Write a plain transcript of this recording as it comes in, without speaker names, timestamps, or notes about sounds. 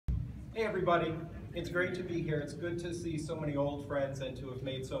Hey everybody, it's great to be here. It's good to see so many old friends and to have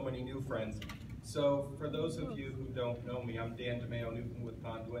made so many new friends. So for those of you who don't know me, I'm Dan DeMayo-Newton with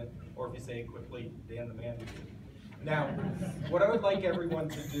Conduent, or if you say it quickly, Dan the Man Newton. Now, what I would like everyone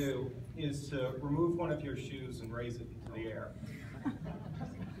to do is to remove one of your shoes and raise it into the air.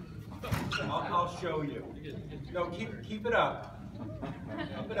 I'll show you. No, keep it up.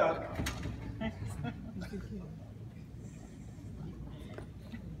 Keep it up.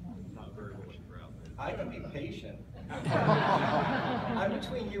 I can be patient. I'm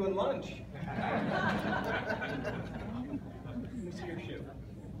between you and lunch. Let me see your shoe.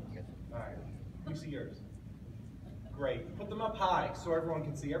 All right, let me see yours. Great. Put them up high so everyone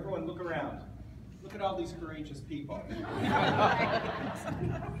can see. Everyone look around. Look at all these courageous people.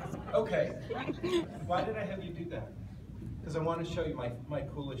 Okay, why did I have you do that? Because I want to show you my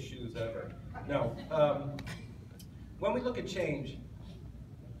coolest shoes ever. No, when we look at change,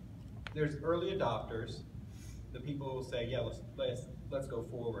 there's early adopters, the people who will say, yeah, let's go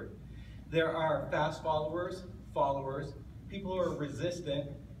forward. There are fast followers, people who are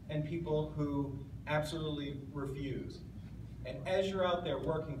resistant, and people who absolutely refuse. And as you're out there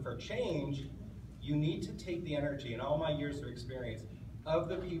working for change, you need to take the energy, in all my years of experience, of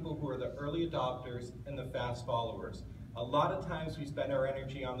the people who are the early adopters and the fast followers. A lot of times we spend our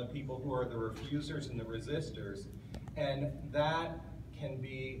energy on the people who are the refusers and the resistors, and that can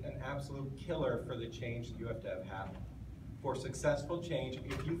be an absolute killer for the change that you have to have happen. For successful change,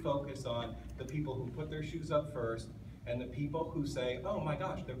 if you focus on the people who put their shoes up first and the people who say, oh my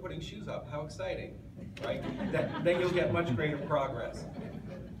gosh, they're putting shoes up, how exciting, right? Then you'll get much greater progress.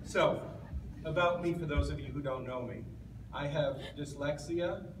 So, about me, for those of you who don't know me, I have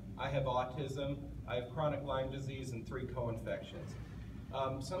dyslexia, I have autism, I have chronic Lyme disease, and 3 co-infections.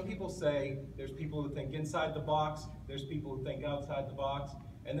 Some people say there's people who think inside the box, there's people who think outside the box,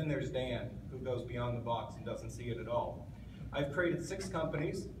 and then there's Dan, who goes beyond the box and doesn't see it at all. I've created 6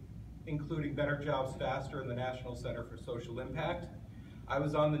 companies, including Better Jobs Faster and the National Center for Social Impact. I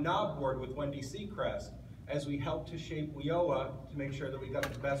was on the NOB board with Wendy Seacrest as we helped to shape WIOA to make sure that we got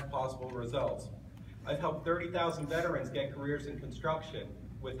the best possible results. I've helped 30,000 veterans get careers in construction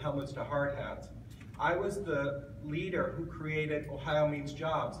with helmets to hard hats. I was the leader who created Ohio Means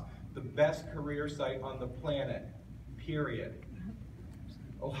Jobs, the best career site on the planet, period.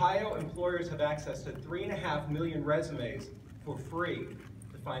 Ohio employers have access to 3.5 million resumes for free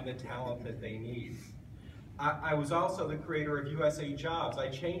to find the talent that they need. I was also the creator of USA Jobs. I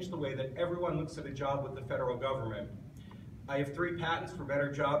changed the way that everyone looks at a job with the federal government. I have 3 patents for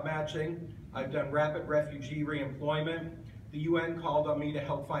better job matching. I've done rapid refugee reemployment. The UN called on me to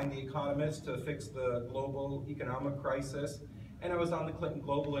help find the economists to fix the global economic crisis. And I was on the Clinton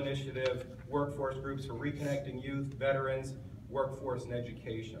Global Initiative, workforce groups for reconnecting youth, veterans, workforce, and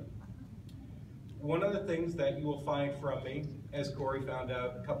education. One of the things that you will find from me, as Corey found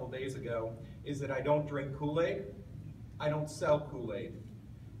out a couple days ago, is that I don't drink Kool-Aid. I don't sell Kool-Aid.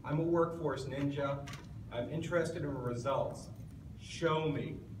 I'm a workforce ninja. I'm interested in results. Show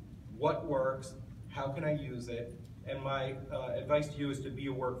me what works, how can I use it, and my advice to you is to be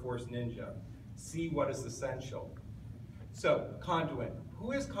a workforce ninja. See what is essential. So, Conduent.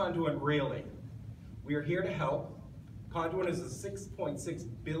 Who is Conduent really? We are here to help. Conduent is a $6.6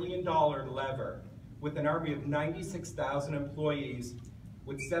 billion lever with an army of 96,000 employees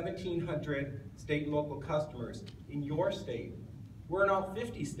with 1,700 state and local customers in your state. We're in all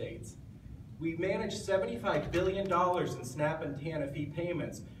 50 states. We manage $75 billion in SNAP and TANF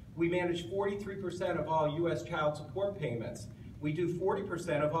payments. We manage 43% of all U.S. child support payments. We do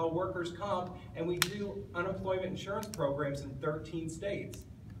 40% of all workers' comp, and we do unemployment insurance programs in 13 states.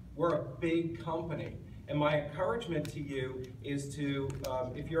 We're a big company. And my encouragement to you is to,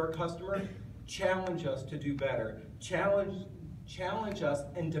 if you're a customer, challenge us to do better. Challenge us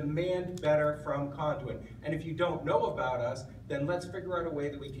and demand better from Conduent. And if you don't know about us, then let's figure out a way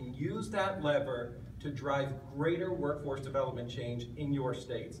that we can use that lever to drive greater workforce development change in your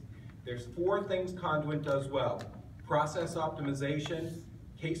states. There's 4 things Conduent does well: process optimization,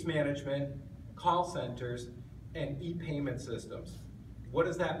 case management, call centers, and e-payment systems. What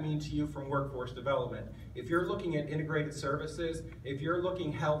does that mean to you from workforce development? If you're looking at integrated services, if you're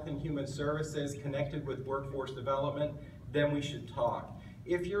looking health and human services connected with workforce development, then we should talk.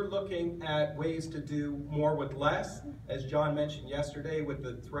 If you're looking at ways to do more with less, as John mentioned yesterday with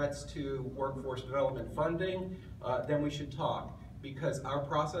the threats to workforce development funding, then we should talk. Because our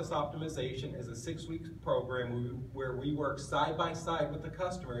process optimization is a 6-week program where we work side by side with the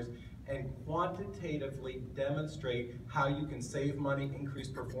customers and quantitatively demonstrate how you can save money, increase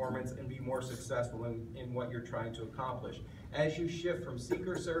performance, and be more successful in what you're trying to accomplish. As you shift from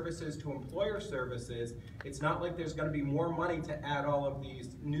seeker services to employer services, it's not like there's going to be more money to add all of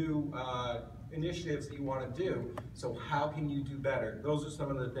these new initiatives that you want to do. So how can you do better? Those are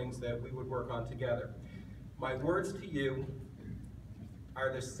some of the things that we would work on together. My words to you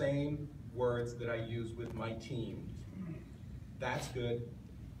are the same words that I use with my team. That's good.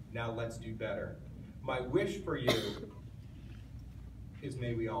 Now let's do better. My wish for you is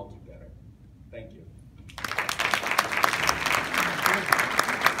may we all do better. Thank you.